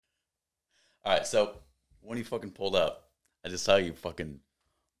All right, so when you fucking pulled up, I just saw you fucking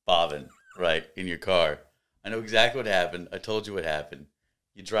bobbing, right, in your car. I know exactly what happened. I told you what happened.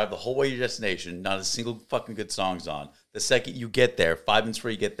 You drive the whole way to your destination, not a single fucking good song's on. The second you get there, 5 minutes before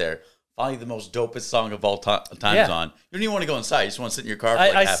you get there, finally the most dopest song of all time's on. You don't even want to go inside. You just want to sit in your car for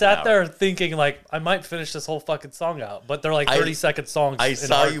like half an hour. I sat there thinking, like, I might finish this whole fucking song out. But they're like 30-second songs. I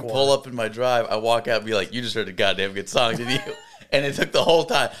saw you pull up in my drive. I walk out and be like, you just heard a goddamn good song, didn't you? And it took the whole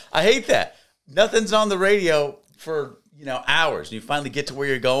time. I hate that. Nothing's on the radio for, hours. And you finally get to where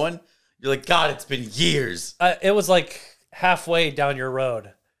you're going. You're like, God, it's been years. It was like halfway down your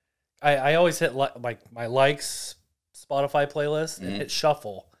road. I always hit my likes Spotify playlist and hit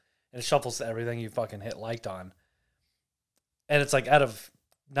shuffle. And it shuffles to everything you fucking hit liked on. And it's like out of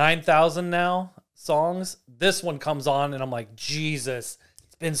 9,000 now songs, this one comes on and I'm like, Jesus,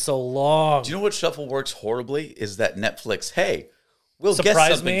 it's been so long. Do you know what shuffle works horribly? Is that Netflix, hey, we'll Surprise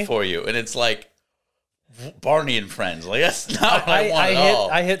get something me? for you. And it's like Barney and Friends. Like, that's not what I want at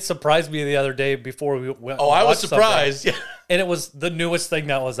all. I hit Surprise Me the other day before we went. Oh, I was surprised. Yeah. And it was the newest thing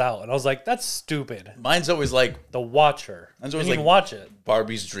that was out. And I was like, that's stupid. Mine's always like The Watcher. Mine's always you like can watch it.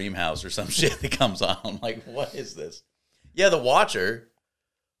 Barbie's Dream House or some shit that comes on. I'm like, what is this? Yeah, The Watcher.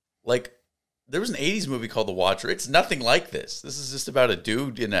 Like, there was an 80s movie called The Watcher. It's nothing like this. This is just about a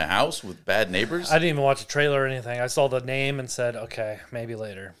dude in a house with bad neighbors. I didn't even watch a trailer or anything. I saw the name and said, okay, maybe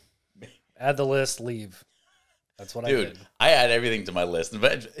later. Add the list, leave. That's what I did. Dude, I add everything to my list.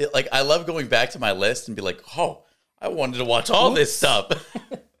 Like, I love going back to my list and be like, oh, I wanted to watch all this stuff.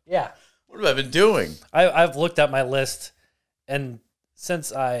 Yeah. What have I been doing? I've looked at my list, and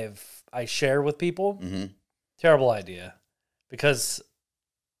since I share with people, terrible idea. Because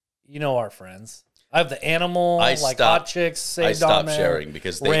our friends. I have the animal, hot chicks, saved on there. I stopped sharing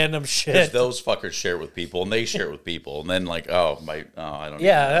because random shit. Those fuckers share it with people, and they share it with people, and then I don't.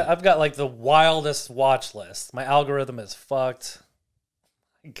 Yeah, I've got like the wildest watch list. My algorithm is fucked.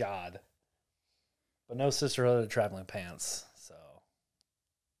 My God. But no Sisterhood of Traveling Pants. So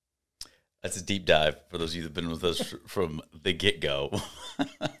that's a deep dive for those of you that've been with us from the get-go.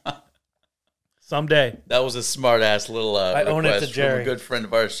 Someday. That was a smart-ass little I own it to Jerry. From a good friend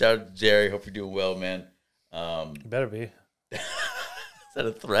of ours. Shout out to Jerry. Hope you're doing well, man. You better be. Is that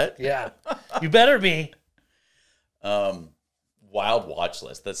a threat? Yeah. You better be. Wild watch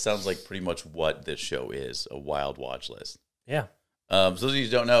list. That sounds like pretty much what this show is, a wild watch list. Yeah. So those of you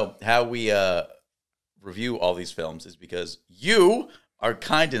who don't know, how we review all these films is because you are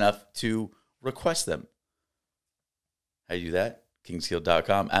kind enough to request them. How do you do that?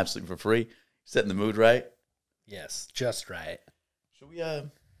 Kingsguild.com, absolutely for free. Setting the mood right. Yes, just right. Should we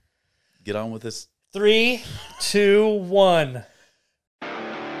get on with this? 3, 2, 1.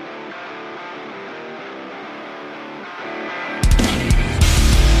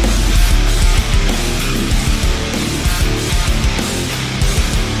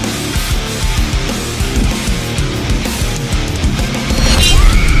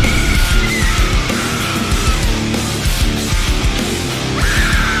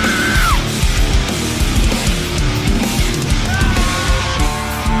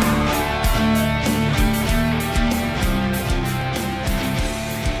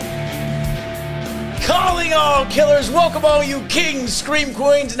 Killers, welcome all you kings, scream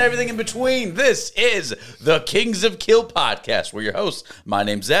queens, and everything in between. This is the Kings of Kill podcast. We're your hosts. My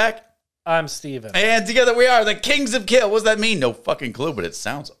name's Zach. I'm Steven. And together we are the Kings of Kill. What does that mean? No fucking clue, but it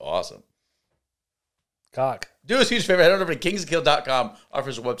sounds awesome. Cock. Do us a huge favor. Head on over to kingsofkill.com. Our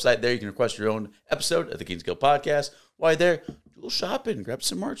official website. There you can request your own episode of the Kings of Kill podcast. While you're there, do a little shopping. Grab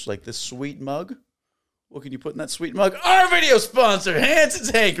some merch like this sweet mug. What can you put in that sweet mug? Our video sponsor,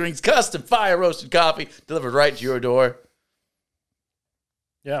 Hanson's Hankerings, custom fire roasted coffee delivered right to your door.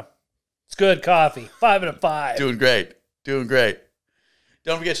 Yeah. It's good coffee. 5 out of 5. Doing great. Don't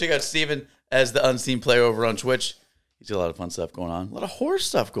forget to check out Steven as the Unseen Player over on Twitch. He's got a lot of fun stuff going on. A lot of horror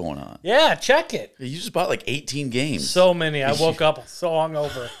stuff going on. Yeah, check it. You just bought like 18 games. So many. I woke up so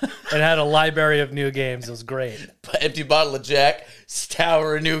hungover and had a library of new games. It was great. Empty bottle of Jack,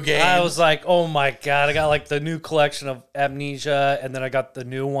 tower of new games. I was like, oh my God. I got like the new collection of Amnesia, and then I got the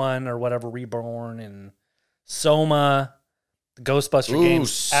new one or whatever, Reborn, and Soma. The Ghostbuster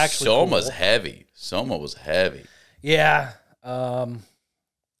games. Actually, Soma's cool. heavy. Soma was heavy. Yeah. I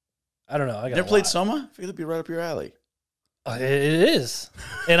don't know. I got Never played Soma? I feel it'd be right up your alley. It is.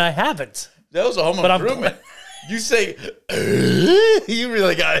 And I haven't. That was a home improvement. You say, you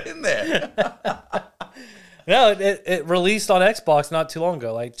really got in there. No, it released on Xbox not too long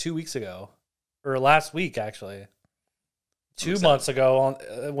ago, like 2 weeks ago. Or last week, actually. 2 months ago on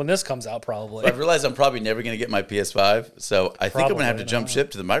when this comes out, probably. I've realized I'm probably never going to get my PS5, so I think I'm going to have to Probably jump not.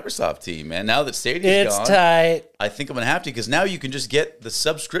 ship to the Microsoft team, man. Now that Stadia's It's gone, tight. I think I'm going to have to, because now you can just get the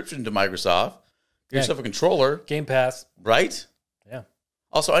subscription to Microsoft, get yourself a controller, Game Pass. right? Yeah.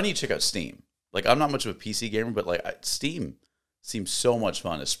 Also, I need to check out Steam. Like, I'm not much of a PC gamer, but like Steam seems so much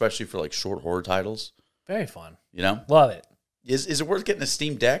fun, especially for like short horror titles. Very fun. You know, Love it. is it worth getting a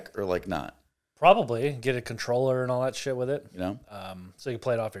Steam Deck or like not? Probably get a controller and all that shit with it. You know, So you can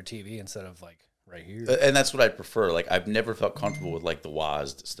play it off your TV instead of like right here. and that's what I prefer. Like, I've never felt comfortable with like the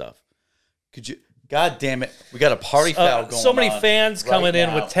WASD stuff. Could you? God damn it, we got a party foul going on. So many fans right coming in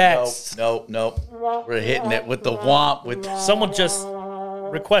now. with texts. Nope. We're hitting it with the womp. With Someone just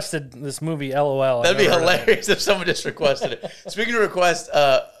requested this movie, LOL. that'd be I've never heard of it. hilarious if someone just requested it. Speaking of requests,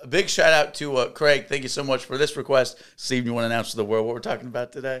 a big shout out to Craig. Thank you so much for this request. Steve, you want to announce to the world what we're talking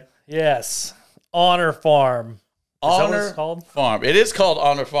about today? Yes. Honor Farm. Is that what Honor it's called? Farm. It is called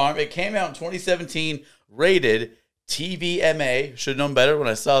Honor Farm. It came out in 2017, rated TVMA. Should have known better when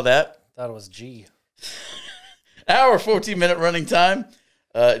I saw that. Thought it was G. Hour, 14-minute running time.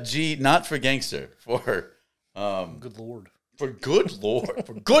 G, not for gangster, for Good Lord. for good Lord,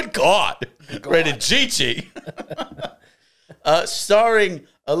 for good God, rated GG. Starring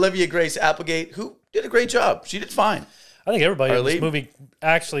Olivia Grace Applegate, who did a great job. She did fine. I think everybody in Our this lead. movie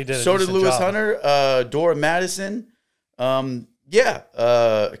actually did a So did decent Lewis job. Hunter, Dora Madison. Katie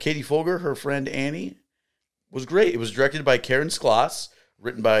Folger, her friend Annie, was great. It was directed by Karen Skloss,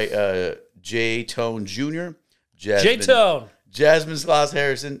 written by Jay Tone Jr., J-Tone. Jasmine Skloss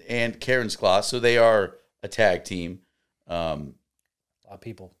Harrison, and Karen Skloss. So they are a tag team. A lot of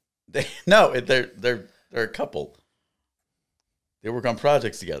people. They're a couple. They work on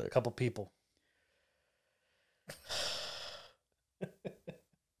projects together. A couple people.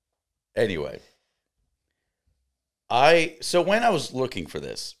 Anyway, so when I was looking for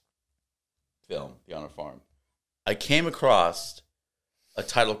this film, The Honor Farm, I came across a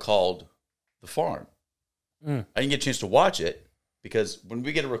title called The Farm. I didn't get a chance to watch it because when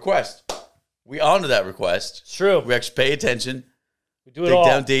we get a request, we honor that request. It's true. We actually pay attention, We do it dig all.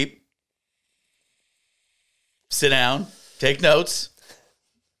 down deep, sit down, take notes,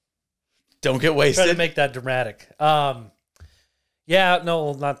 don't get Try wasted. to make that dramatic. Yeah,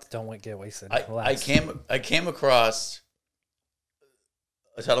 no, not don't get wasted. I Relax. came across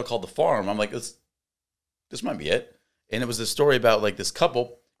a title called The Farm. I'm like, this might be it. And it was a story about like this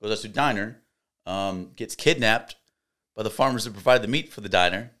couple goes out to a diner, gets kidnapped by the farmers that provide the meat for the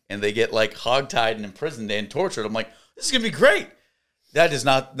diner, and they get like hogtied and imprisoned and tortured. I'm like, this is gonna be great. That is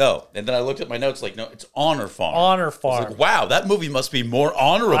not no. And then I looked at my notes, like, no, it's Honor Farm. Honor I was Farm. like, wow, that movie must be more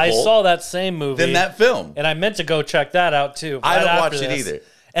honorable I saw that same movie. than that film. And I meant to go check that out too. I right don't after watch it this. either.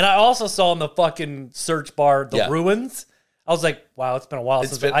 And I also saw in the fucking search bar the Yeah. ruins. I was like, wow, it's been a while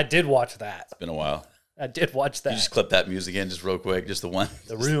It's since been- I did watch that. It's been a while. I did watch that. You just clip that music in just real quick, just the one.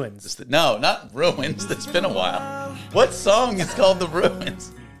 The ruins. Just no, not Ruins. It's been a while. What song is called The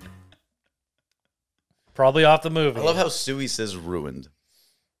Ruins? Probably off the movie. I love how Suey says ruined.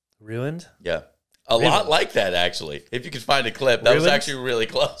 Ruined? Yeah. A lot like that, actually. If you could find a clip, that was Ruined? actually really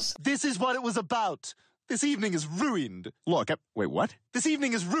close. This is what it was about. This evening is ruined. Look, wait, what? This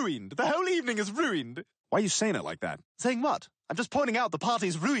evening is ruined. The whole evening is ruined. Why are you saying it like that? Saying what? I'm just pointing out the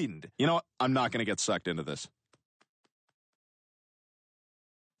party's ruined. You know what? I'm not going to get sucked into this.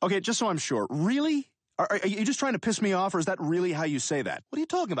 Okay, just so I'm sure, really? Are you just trying to piss me off, or is that really how you say that? What are you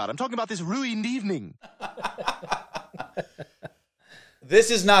talking about? I'm talking about this ruined evening.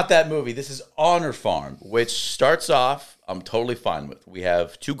 This is not that movie. This is Honor Farm, which starts off, I'm totally fine with. We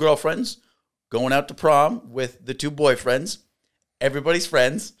have two girlfriends going out to prom with the two boyfriends. Everybody's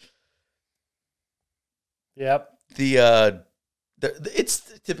friends. Yep. It's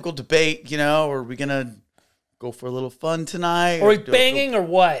the typical debate, you know, are we going to go for a little fun tonight? Are we do I feel- banging or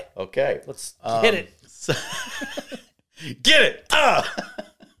what? Okay. Let's hit it. So, get it.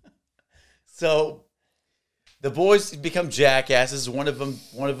 So the boys become jackasses. One of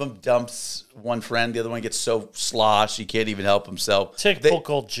them dumps one friend. The other one gets so sloshed he can't even help himself.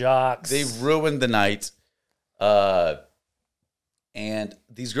 Typical jocks. They ruined the night. And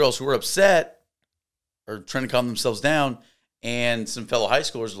these girls who were upset are trying to calm themselves down. And some fellow high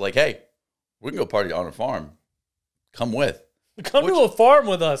schoolers are like, hey, we can go party on a farm. Come with. Come to a farm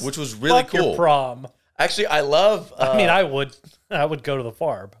with us. Which was really Fuck your cool. prom. Actually, I love... I mean, I would go to the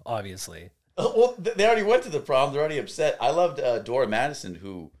farm, obviously. Well, they already went to the prom. They're already upset. I loved Dora Madison,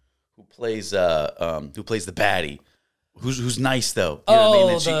 who plays the baddie, who's nice though. You know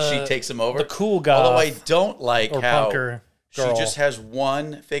what I mean? And she takes him over. the cool guy. Although I don't like or how punker she girl. just has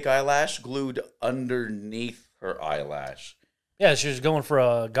one fake eyelash glued underneath her eyelash. Yeah, she was going for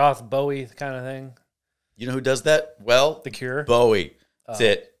a goth Bowie kind of thing. You know who does that? Well, The Cure. Bowie. That's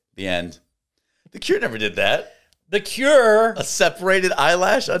it. The end. The Cure never did that. The Cure. A separated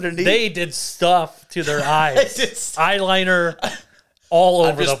eyelash underneath. They did stuff to their eyes. did Eyeliner all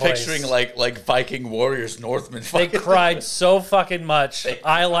over I'm just the place. picturing like Viking warriors, Northmen. They cried so fucking much.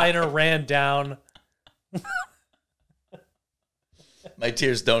 Eyeliner ran down. My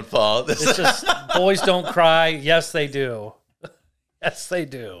tears don't fall. It's just boys don't cry. Yes, they do. Yes, they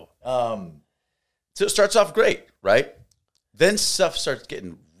do. So it starts off great, right? Then stuff starts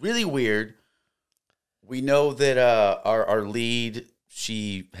getting really weird. We know that our lead,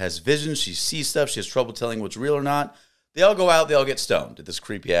 she has visions, she sees stuff, she has trouble telling what's real or not. They all go out, they all get stoned at this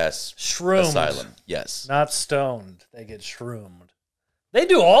creepy ass Shroomed. asylum. Yes. Not stoned. They get shroomed. They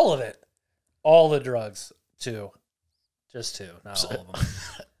do all of it. All the drugs, too. Just two, not all of them.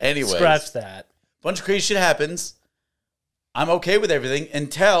 Anyways, Scratch that. bunch of crazy shit happens. I'm okay with everything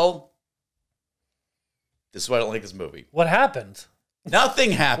until this is why I don't like this movie. What happened?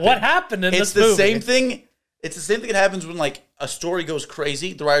 Nothing happened. What happened in It's this movie? the same thing. It's the same thing that happens when like a story goes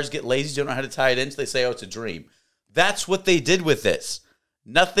crazy. The writers get lazy, don't know how to tie it in, so they say, "Oh, it's a dream." That's what they did with this.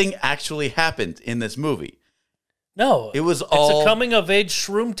 Nothing actually happened in this movie. No. It was It's all. a coming of age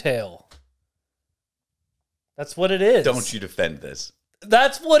shroom tale. That's what it is. Don't you defend this?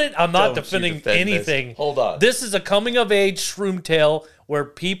 That's what it. I'm not Don't you defending defend this. anything. Hold on. This is a coming of age shroom tale where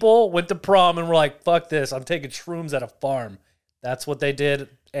people went to prom and were like, "Fuck this! I'm taking shrooms at a farm." That's what they did,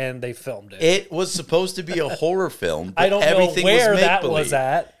 and they filmed it. It was supposed to be a horror film. But I don't know everything where was that make-believe. was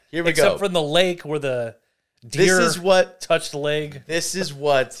at. Here we except go. for the lake where the deer This is what. touched the leg This is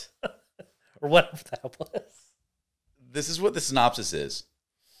what. or whatever that was. This is what the synopsis is.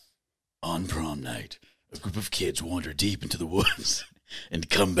 On prom night, a group of kids wander deep into the woods and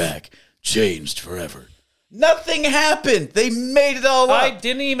come back changed forever. Nothing happened. They made it all up. I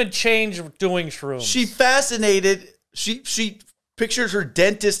didn't even change doing shrooms. She fascinated. She pictured her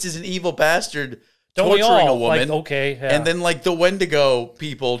dentist as an evil bastard Don't we torturing all? a woman. Like, okay, yeah. And then like the Wendigo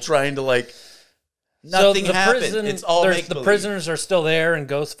people trying to like nothing so the happened. Prison, It's all there's- make the prisoners are still there in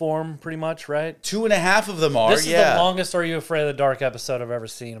ghost form, pretty much, right? 2.5 of them are. This is yeah. the longest Are You Afraid of the Dark episode I've ever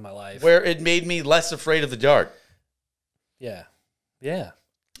seen in my life. Where it made me less afraid of the dark. Yeah, yeah.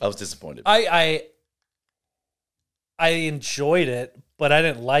 I was disappointed. I enjoyed it, but I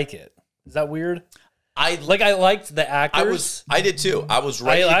didn't like it. Is that weird? I liked the actors. I did too. I was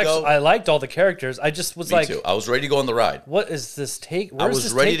ready to go. I liked all the characters. I just was Me like, too. I was ready to go on the ride. what is this take? I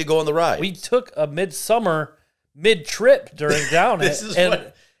was ready to go on the ride. We took a midsummer mid-trip during down This it, is and what- this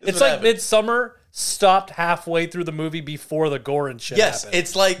is it's what like happened. midsummer stopped halfway through the movie before the gore and shit Yes, happened.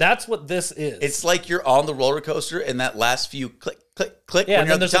 it's like That's what this is. it's like you're on the roller coaster and that last few click, click, click. yeah, when and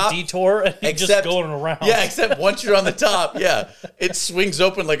you're then at the there's top, a detour and you're just except- going around. Yeah, except once you're on the top, yeah, it swings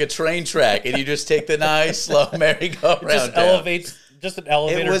open like a train track, and you just take the nice slow merry-go-round. It just down. elevates, just an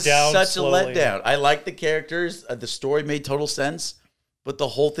elevator It was down such slowly. a letdown. I liked the characters. The story made total sense, but the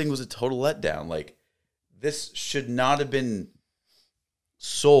whole thing was a total letdown. Like, this should not have been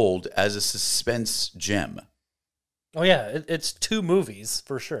sold as a suspense gem. Oh yeah, it's two movies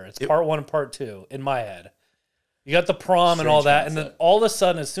for sure. It's part one and part two in my head. You got the prom and all Strange that, and then concept. all of a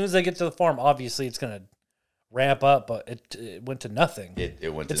sudden, as soon as they get to the farm, obviously it's gonna ramp up, but it went to nothing.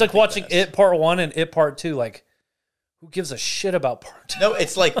 It went to It's like nothing watching fast. It Part 1 and It Part 2. Like, who gives a shit about Part 2? No,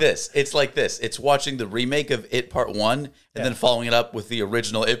 it's like this. It's like this. It's watching the remake of It Part 1 and then following it up with the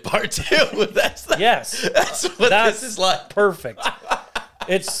original It Part 2. That's Yes. That's what That's this is like. perfect.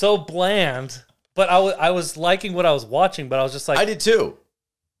 It's so bland. But I was liking what I was watching, but I was just like, I did too.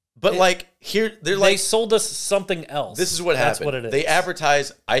 But like here they're they like sold us something else. this is what That's happened. what it is. They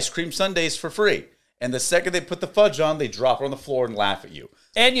advertise ice cream sundaes for free. And the second they put the fudge on, they drop it on the floor and laugh at you.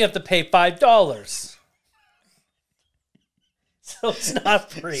 And you have to pay $5. So it's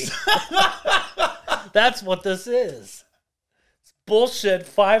not free. That's what this is. It's bullshit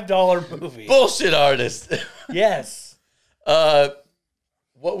 $5 movie. Bullshit artist. Yes.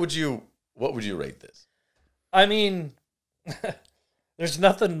 What would you rate this? I mean, there's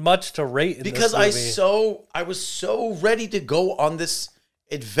nothing much to rate in Because this movie. I was so ready to go on this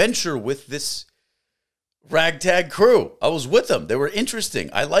adventure with this ragtag crew. I was with them. They were interesting.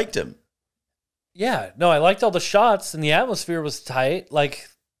 I liked them. Yeah, no, I liked all the shots and the atmosphere was tight. Like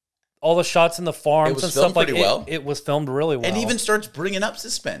all the shots in the farms It was and filmed stuff like pretty well. It was filmed really well. And even starts bringing up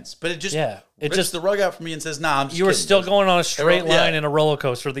suspense. But it just it rips just the rug out for me and says, nah, I'm just you were kidding. still going on a straight Yeah. line in a roller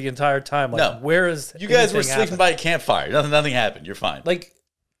coaster the entire time. Like, No. where is You guys were anything sleeping happening? by a campfire. Nothing happened. You're fine. Like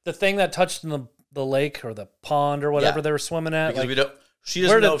the thing that touched in the lake or the pond or whatever Yeah. they were swimming at. Because Like, we don't She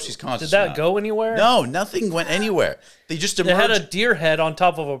doesn't know if she's conscious. Did that or not. go anywhere? No, nothing went anywhere. They just They emerged. had a deer head on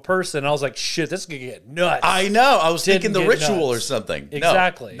top of a person. And I was like, shit, this is going to get nuts. I know. I was Didn't thinking the get ritual nuts. or something.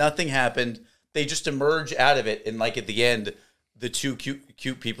 Exactly. No, nothing happened. They just emerge out of it, and like at the end, the two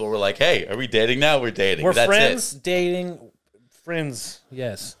cute people were like, "Hey, are we dating now? We're dating. We're That's friends, it." dating, friends.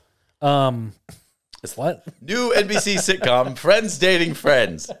 Yes. What? New NBC sitcom, Friends Dating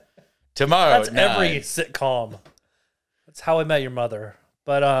Friends. Tomorrow That's at 9. every sitcom. That's How I Met Your Mother.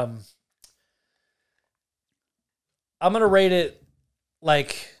 But I'm gonna rate it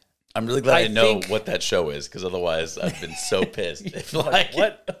like. I'm really glad I I know think- what that show is, because otherwise I've been so pissed. If Like,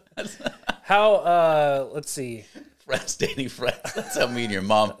 what? How? Let's see. Friends Dating Friends. That's how me and your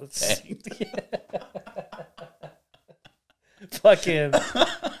mom banged. Fucking.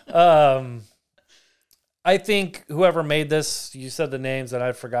 I think whoever made this, you said the names that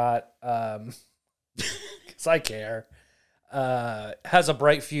I forgot, because I care, has a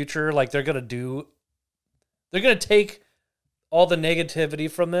bright future. Like they're gonna take all the negativity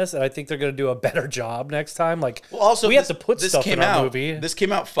from this, and I think they're gonna do a better job next time. Like, Well, also, we have to put this stuff came in our out, movie. This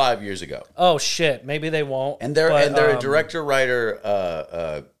came out 5 years ago. Oh shit, maybe they won't. And they're but, a director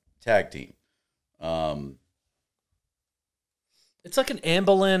writer tag team. It's like an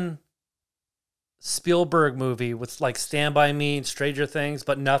Amblin Spielberg movie with like Stand By Me and Stranger Things,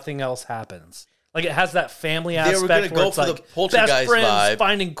 but nothing else happens. Like it has that family They were aspect gonna where go it's for the like Poltergeist best friends vibe.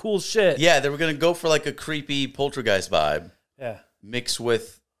 finding cool shit. Yeah, they were gonna go for like a creepy poltergeist vibe, Yeah. mixed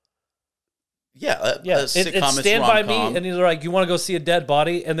with a It's sitcom. Stand By rom-com. Me, and they're like, you want to go see a dead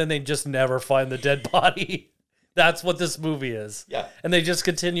body? And then they just never find the dead body. That's what this movie is. Yeah. And they just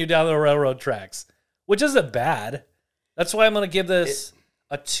continue down the railroad tracks, which isn't bad. That's why I'm going to give this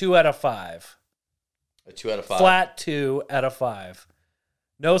a 2 out of 5. A 2 out of 5. Flat 2 out of 5.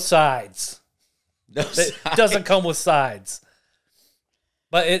 No sides. No, It doesn't come with sides.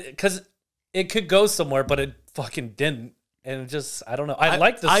 But because it could go somewhere, but it fucking didn't. And it just, I don't know. I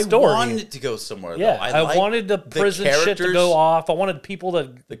like the story. I wanted it to go somewhere. Yeah, though. I like wanted the prison shit to characters- go off. I wanted people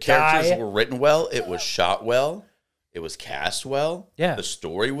to The characters die. were written well. It was shot well. It was cast well. Yeah. The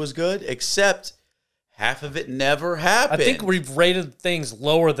story was good, except half of it never happened. I think we've rated things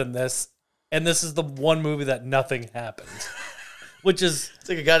lower than this, and this is the one movie that nothing happened. Which is, it's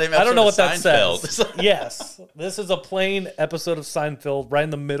like a goddamn I don't know what episode that of Seinfeld. says. Yes, this is a plain episode of Seinfeld right in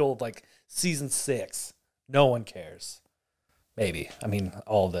the middle of like season 6. No one cares. Maybe. I mean,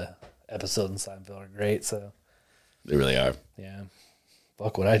 all the episodes in Seinfeld are great, so They really are. yeah.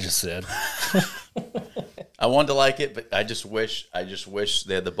 Fuck what I just said. I wanted to like it, but I just wish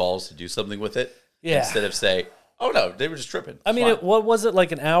they had the balls to do something with it. Yeah. Instead of say, "Oh no, they were just tripping." I mean, what was it,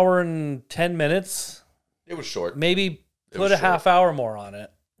 like an hour and 10 minutes? it was short. Maybe It put was a short. half hour more on it.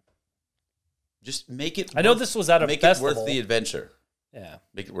 Just make it. I know worth- this was at a make festival. it worth the adventure. Yeah.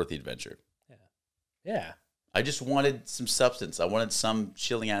 Make it worth the adventure. Yeah. I just wanted some substance. I wanted some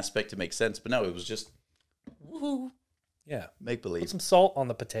chilling aspect to make sense, but no, it was just Yeah. make Put believe. some salt on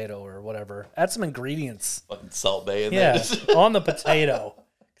the potato or whatever. Add some ingredients. Fucking Salt Bay in Yeah. there. On the potato.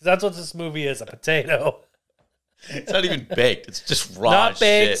 Because that's what this movie is, a potato. It's not even baked. It's just raw Not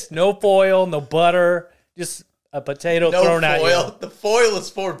baked, shit. no foil, no butter. Just a potato No thrown at foil. you. The foil is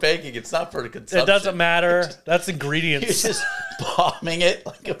for baking. It's not for consumption. It doesn't matter. That's You're ingredients. just bombing it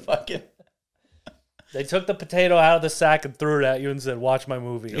like a fucking. They took the potato out of the sack and threw it at you and said, watch my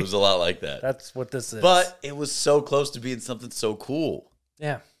movie. It was a lot like that. That's what this is. But it was so close to being something so cool.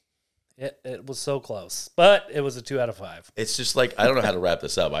 yeah. It was so close. But it was a 2 out of 5. It's just like, I don't know how to wrap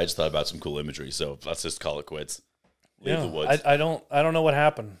this up. I just thought about some cool imagery, so let's just call it quits. Leave the woods. I don't know what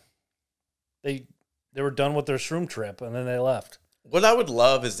happened. They were done with their shroom trip and then they left. What I would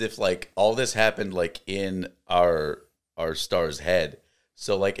love is if like all this happened like in our star's head.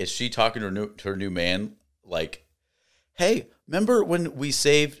 So like, is she talking to her new man? Like, hey, remember when we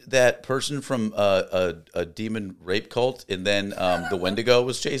saved that person from a demon rape cult, and then the Wendigo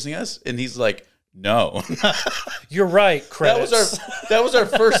was chasing us? And he's like, no, You're right. Credits. that was our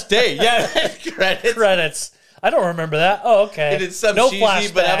first date. Yeah, credits. Credits. I don't remember that. Oh, okay. And it's some no cheesy,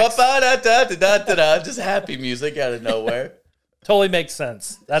 flashbacks. just happy music out of nowhere. Totally makes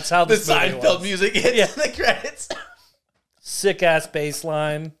sense. That's how The this movie Seinfeld was. music hits Yeah. the credits. Sick ass bass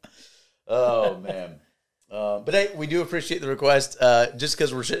line. Oh man. But hey, we do appreciate the request. Just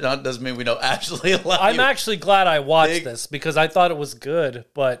because we're shitting on it doesn't mean we don't actually love I'm you. actually glad I watched Big- this because I thought it was good,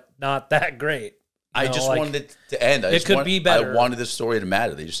 but not that great. I just wanted it to end. it could be better. I wanted the story to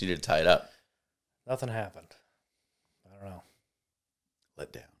matter. They just needed to tie it up. Nothing happened. I don't know.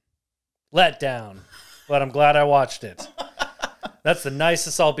 Let down. Let down. But I'm glad I watched it. That's the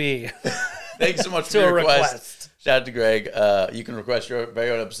nicest I'll be Thanks so much for to a your request. request. Shout out to Greg. You can request your very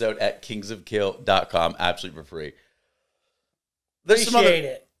own episode at kingsofkill.com absolutely for free. There's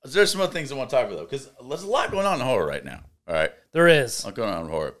some other things I want to talk about, though, because there's a lot going on in horror right now. All right? There is. A lot going on in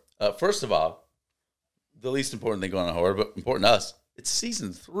horror. First of all, the least important thing going on in horror, but important to us, it's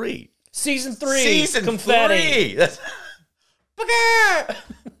season 3. Season 3. Season confetti. 3.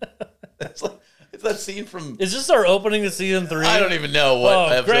 That's like, it's that scene from... Is this our opening to season 3? I don't even know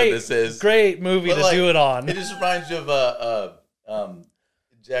what episode this is. Great movie to do it on. It just reminds you of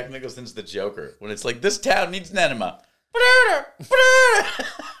Jack Nicholson's The Joker, when it's like, this town needs an enema.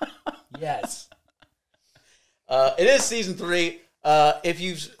 Yes. It is season 3. If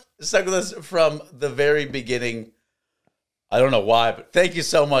you've stuck with us from the very beginning, I don't know why, but thank you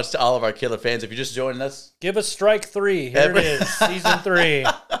so much to all of our killer fans. If you're just joining us, give us strike 3. Here it is, season 3.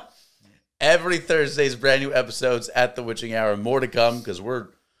 Every Thursday's brand new episodes at the Witching Hour. More to come because we're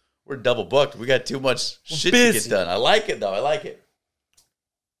double booked. We got too much shit to get done. I like it though. I like it.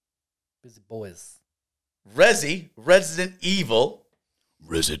 Busy boys. Resident Evil.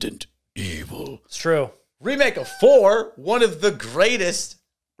 It's true. Remake of 4, one of the greatest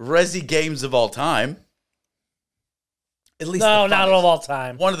Resi games of all time. At least no, not of all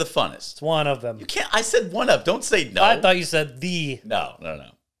time. One of the funnest. It's one of them. You can't. I said one of. Don't say no. I thought you said the. No.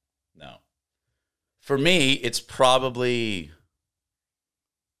 For me, it's probably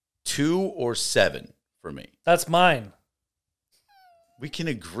 2 or 7 for me. That's mine. We can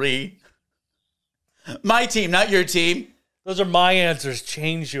agree. My team, not your team. Those are my answers.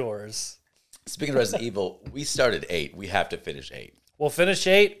 Change yours. Speaking of Resident Evil, we started 8. We have to finish 8. We'll finish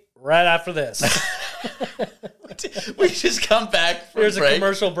 8 right after this. We just come back from Here's break. A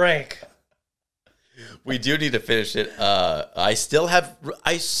commercial break. We do need to finish it. I still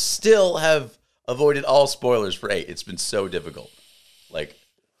have avoided all spoilers for 8. It's been so difficult. Like,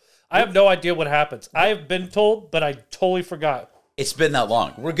 I have no idea what happens. I have been told, but I totally forgot. it's been that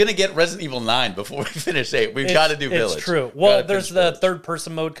long. We're gonna get Resident Evil 9 before we finish 8. We've got to do Village. It's true. Well, there's the third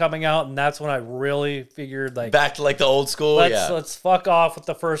person mode coming out, and that's when I really figured like back to like the old school. Let's fuck off with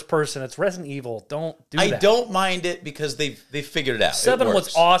the first person. It's Resident Evil. Don't do that. I don't mind it because they figured it out. 7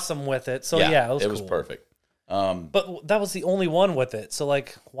 was awesome with it. So yeah, it was cool. Cool. Perfect. But that was the only one with it. So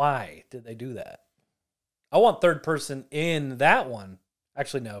like, why did they do that? I want third person in that one.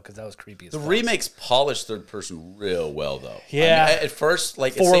 Actually, no, because that was creepy as The fuck. remakes polished third person real well, though. Yeah. I mean, at first,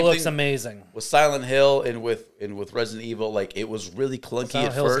 like 4 looks amazing. With Silent Hill and with Resident Evil, like it was really clunky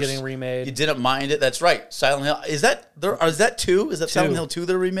Silent at Hill's first. getting remade. You didn't mind it. That's right. Silent Hill is that 2? Is that 2. Silent Hill 2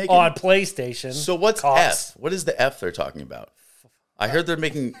 they're remaking? On PlayStation. So what's Cops. F? What is the F they're talking about? I heard they're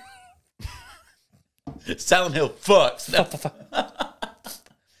making Silent Hill fucks. No.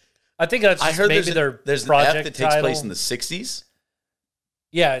 I think that's just I heard maybe there's project an F that takes title. place in the 60s.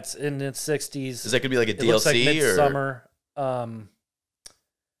 Yeah, it's in its 60s. Is that going to be like a It DLC looks like or Midsummer.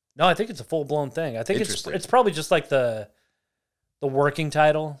 No, I think it's a full blown thing. I think it's probably just like the working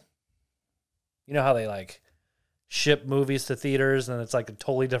title. You know how they like ship movies to theaters and it's like a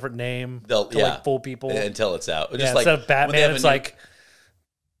totally different name to like full people until it's out. Yeah, Just like instead of Batman, it's like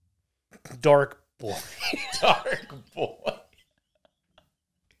Dark Boy. Dark Boy.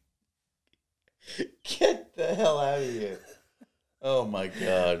 Get the hell out of here. Oh my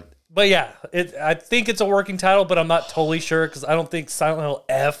god. But yeah, I think it's a working title, but I'm not totally sure because I don't think Silent Hill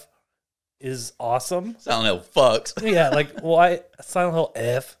F is awesome. Silent Hill fucks. Yeah, like why Silent Hill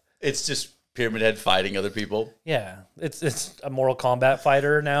F? It's just Pyramid Head fighting other people. Yeah, it's a Mortal Kombat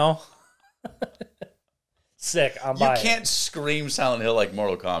fighter now. Sick. I'm You can't scream Silent Hill like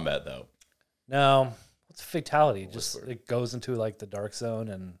Mortal Kombat though. No, it's a fatality. Just it goes into like the dark zone,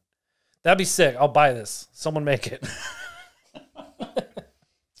 and that'd be sick. I'll buy this. Someone make it.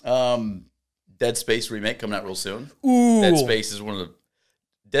 Dead Space remake coming out real soon. Ooh. Dead Space is one of the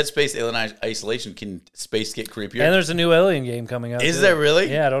Dead Space Alien Isolation. Can space get creepier? And there's a new Alien game coming out. Is there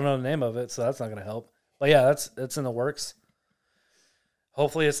really? Yeah, I don't know the name of it, so that's not going to help. But yeah, that's in the works.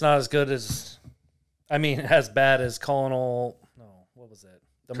 Hopefully, it's not as good as, as bad as Colonel. No, what was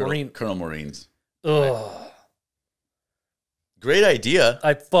it? Colonel Marines. Ugh. Great idea.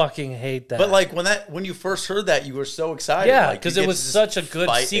 I fucking hate that. But like when you first heard that, you were so excited. Yeah, because it was such a good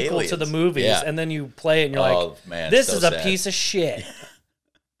sequel to the movies, and then you play it and you're like, man, this so is a sad. piece of shit.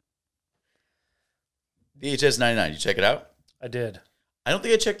 VHS 99, you check it out? I did. I don't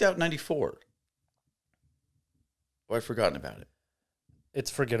think I checked out 94. Or I've forgotten about it. It's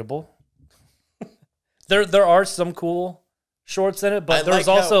forgettable. There are some cool shorts in it, but there's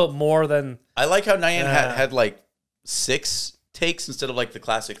also more than... I like how Nyan had like 6 takes instead of like the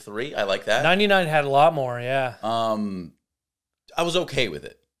classic 3. I like that. 99 had a lot more, yeah. I was okay with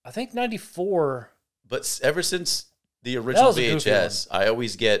it. I think 94... But ever since the original was a goofy VHS,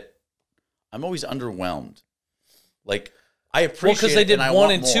 I'm always underwhelmed. Like, I Well, appreciate because they did and I 1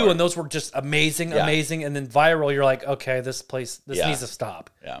 want and 2, more. and those were just amazing, Yeah. amazing. And then Viral, you're like, okay, this Yeah. needs to stop.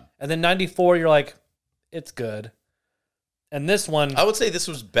 Yeah. And then 94, you're like, it's good. And this one, I would say this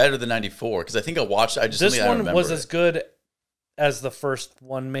was better than 94 because I think I watched it. I just this something I one remember was it. as good as the first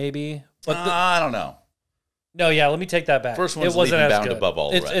one, maybe. But I don't know. no, yeah, let me take that back. First one's it wasn't leaping as bound good. above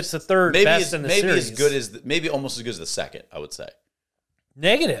all the rest. It's the third best in the maybe series. as good as maybe almost as good as the second. I would say.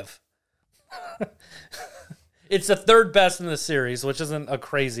 Negative. It's the third best in the series, which isn't a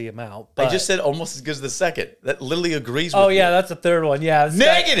crazy amount. But... I just said almost as good as the second. That literally agrees with Oh you. yeah, that's the third one. Yeah, this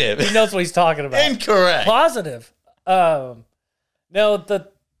guy- Negative. he knows what he's talking about. Incorrect. Positive. No, the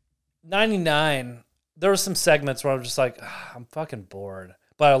 99. There were some segments where I was just like, I'm fucking bored.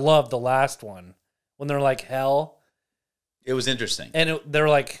 But I love the last one when they're like hell, It was interesting. and they're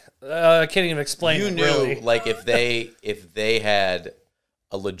like, I can't even explain. You it, knew, really. like, if they had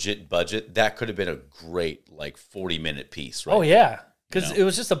a legit budget, that could have been a great, like, 40-minute piece, right? Oh yeah, because You know? it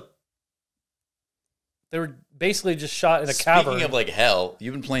was just a. They were basically just shot in a Speaking cavern. of, like, hell,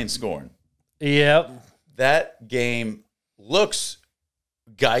 you've been playing Scorn. Yep. That game looks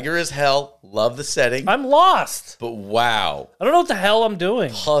Geiger as hell. Love the setting. I'm lost. But wow. I don't know what the hell I'm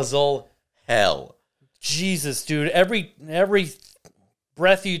doing. Puzzle hell. Jesus, dude. Every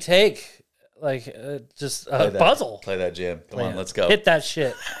breath you take, like just Play a that- puzzle. Play that jam. Come on, Man, let's go. Hit that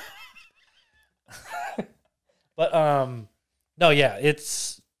shit. But no, yeah,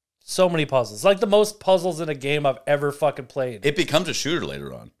 it's so many puzzles. Like the most puzzles in a game I've ever fucking played. It becomes a shooter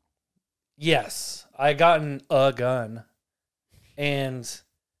later on. Yes, I gotten a gun, and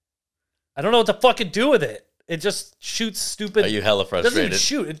I don't know what to fucking do with it. It just shoots stupid. Are you hella It doesn't even frustrated?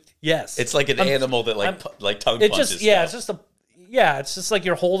 shoot. Yes, It's like an I'm- animal that I'm- like tongue It punches. just yeah, stuff. it's just like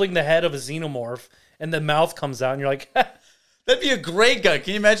you're holding the head of a xenomorph, and the mouth comes out, and you're like, That'd be a great gun.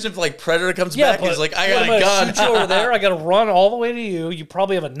 Can you imagine if like Predator comes yeah, back and but he's like, I what, got I'm a gonna gun. Shoot you over there. I got to run all the way to you. You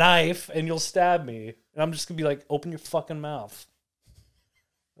probably have a knife, and you'll stab me, and I'm just gonna be like, open your fucking mouth.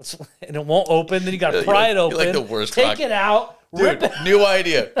 And it won't open. Then you got to You're pry like- it open. you're like the worst Take croc- it out. Rip Dude, it. new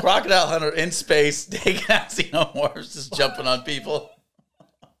idea. Crocodile hunter in space, taking out xenomorphs, just jumping on people.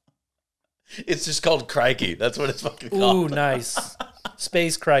 It's just called Crikey. That's what it's fucking called. Ooh, nice.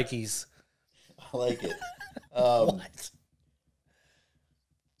 Space crikeys. I like it. What?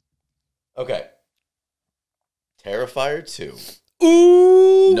 Okay. Terrifier 2.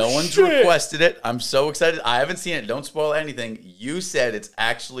 Ooh, No one's shit. requested it. I'm so excited. I haven't seen it. Don't spoil anything. You said it's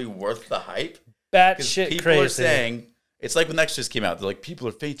actually worth the hype. Bat Because shit people crazy. are saying, it's like when Next just came out. They're like, people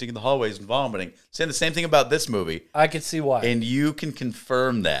are fainting in the hallways and vomiting. Saying the same thing about this movie. I could see why. And you can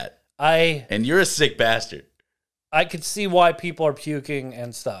confirm that. I And you're a sick bastard. could see why people are puking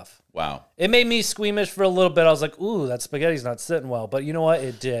and stuff. Wow. It made me squeamish for a little bit. I was like, ooh, that spaghetti's not sitting well. But you know what?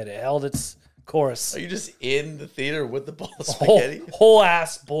 It did. It held its course. Are you just in the theater with the bowl of Whole, spaghetti? whole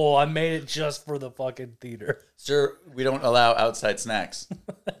ass bowl. I made it just for the fucking theater. Sir, we don't allow outside snacks.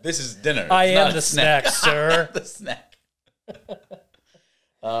 This is dinner. I It's am not a the snack, sir. the snack.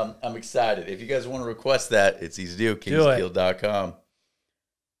 I'm excited. If you guys want to request that, it's easy to do. KingsGuild.com.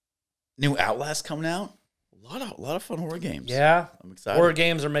 New Outlast coming out. A lot of fun horror games. Yeah. I'm excited. Horror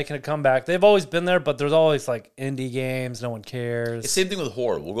games are making a comeback. They've always been there, but there's always like indie games. No one cares. It's the same thing with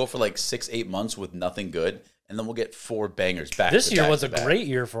horror. We'll go for like 6-8 months with nothing good, and then we'll get 4 bangers back. This to year back was to a back. great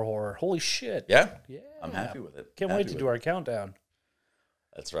year for horror. Holy shit. Yeah? Yeah. I'm happy with it. Can't wait to do our countdown,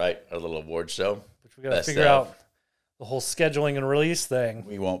 That's right. Our little award show. which we got to Best figure of. out the whole scheduling and release thing.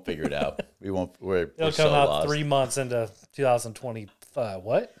 We won't figure it out. We're It'll so come out lost. 3 months into 2020.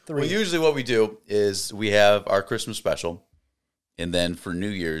 What? 3? Well, usually what we do is we have our Christmas special, and then for New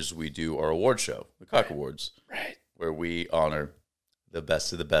Year's we do our award show, the Cock Awards, Right. where we honor the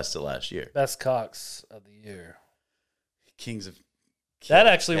best of the best of last year. Best cocks of the year. Kings of That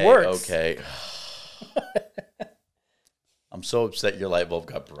actually Okay, works. Okay. I'm so upset your light bulb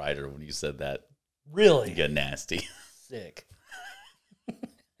got brighter when you said that. Really? You got nasty. Sick.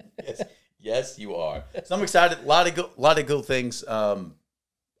 Yes, you are. So I'm excited. A lot of good things.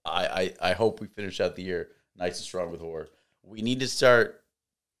 I hope we finish out the year nice and strong with horror. We need to start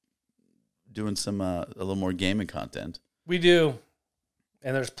doing some a little more gaming content. We do.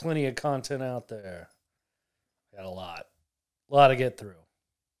 And there's plenty of content out there. Got a lot to get through.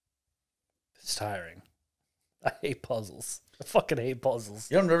 It's tiring. I hate puzzles. I fucking hate puzzles.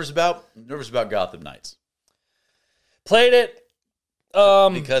 You know what I'm nervous about? I'm nervous about Gotham Knights. Played it.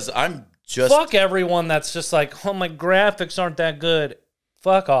 Because I'm just Fuck everyone that's just like, oh, my graphics aren't that good.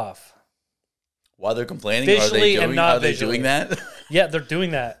 Fuck off. while they're complaining, Visually and not are they visually. doing that? Yeah, they're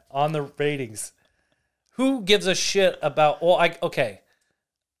doing that on the ratings. Who gives a shit about? Well, okay.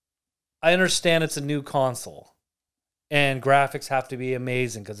 I understand it's a new console, and graphics have to be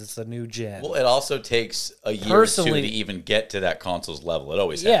amazing because it's a new gen. Well, it also takes a year or two to even get to that console's level. It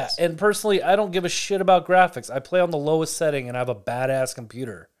always has. Yeah, and personally, I don't give a shit about graphics. I play on the lowest setting, and I have a badass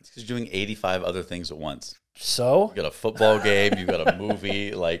computer. It's because you're doing 85 other things at once. So? You got a football game, you got a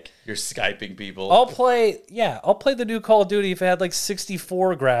movie, like you're Skyping people. I'll play the new Call of Duty if it had like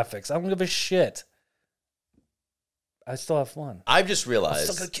 64 graphics. I don't give a shit. I still have fun. I've just realized,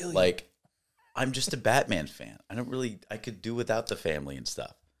 I'm still gonna kill you. like, I'm just a Batman fan. I could do without the family and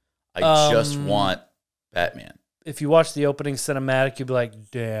stuff. I just want Batman. If you watch the opening cinematic, you'd be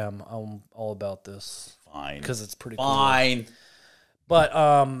like, damn, I'm all about this. Fine. Because it's pretty Fine. cool. But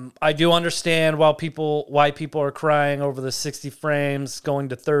I do understand why people are crying over the 60 frames going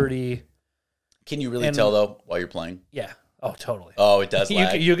to 30. Can you really tell, though, while you're playing? Yeah. Oh, totally. Oh, it does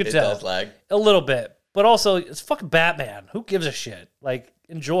lag. You could tell. It does lag. A little bit. But also, it's fucking Batman. Who gives a shit? Like,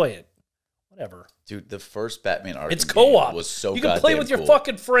 enjoy it. Whatever. Dude, the first Batman Arkham it's co-op. game was so you can play with your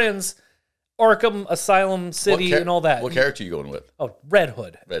fucking friends, Arkham Asylum City and all that. What character are you going with? Oh, Red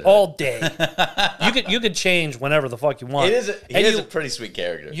Hood. All day. you could change whenever the fuck you want. He is a pretty sweet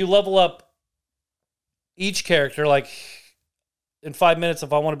character. You level up each character. Like, in 5 minutes,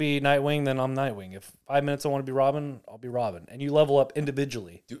 if I want to be Nightwing, then I'm Nightwing. If 5 minutes I want to be Robin, I'll be Robin. And you level up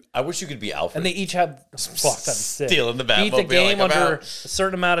individually. Dude, I wish you could be Alfred. And they each have... Fuck, that'd be sick. Stealing the Batmobile. Beat the game like, under a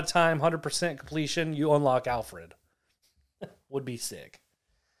certain amount of time, 100% completion, you unlock Alfred. Would be sick.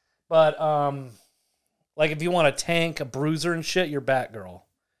 But, like, if you want a tank, a bruiser and shit, you're Batgirl.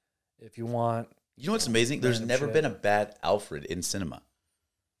 If you want... You know what's amazing? There's never been a bad Alfred in cinema.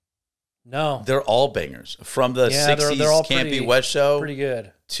 No. They're all bangers. From the 60s they're all Campy West show pretty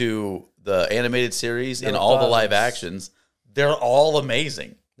good. to the animated series and Never all the thought live of this. actions, they're all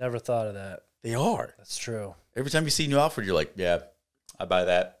amazing. Never thought of that. They are. That's true. Every time you see new Alfred, you're like, yeah, I buy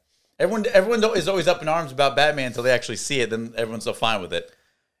that. Everyone is always up in arms about Batman until they actually see it. Then everyone's so fine with it.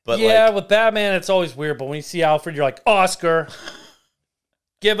 But yeah, with Batman, it's always weird. But when you see Alfred, you're like, Oscar.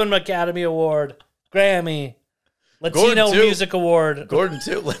 Give him an Academy Award. Grammy. Latino Music Award. Gordon,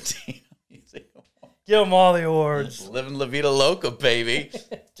 too. Latino Music Award. Give him all the awards. Living La Vida Loca, baby.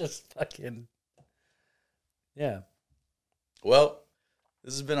 Just fucking... Yeah. Well,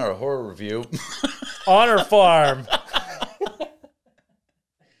 this has been our horror review. Honor Farm.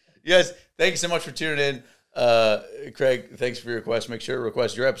 Yes, thanks so much for tuning in. Craig, thanks for your request. Make sure to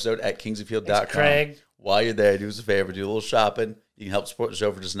request your episode at kingsoffield.com. Thanks, Craig. While you're there, do us a favor, do a little shopping. You can help support the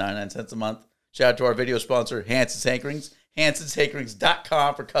show for just 99 cents a month. Shout out to our video sponsor, Hanson's Hankerings.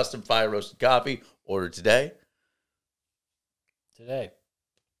 Hanson'sHankerings.com for custom fire roasted coffee. Order today.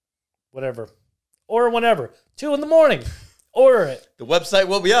 Whatever. Or whenever. 2 a.m. Order it. The website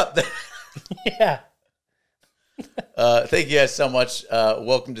will be up. Yeah. Thank you guys so much.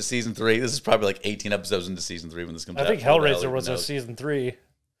 Welcome to season 3. This is probably like 18 episodes into season 3 when this comes out. I think Hellraiser was our season 3.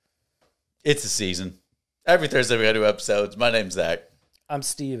 It's a season. Every Thursday we got new episodes. My name's Zach. I'm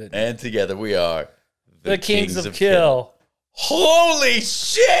Steven. And together we are the Kings of Kill. Holy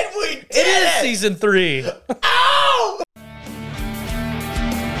shit, we did it! It is season 3. Ow!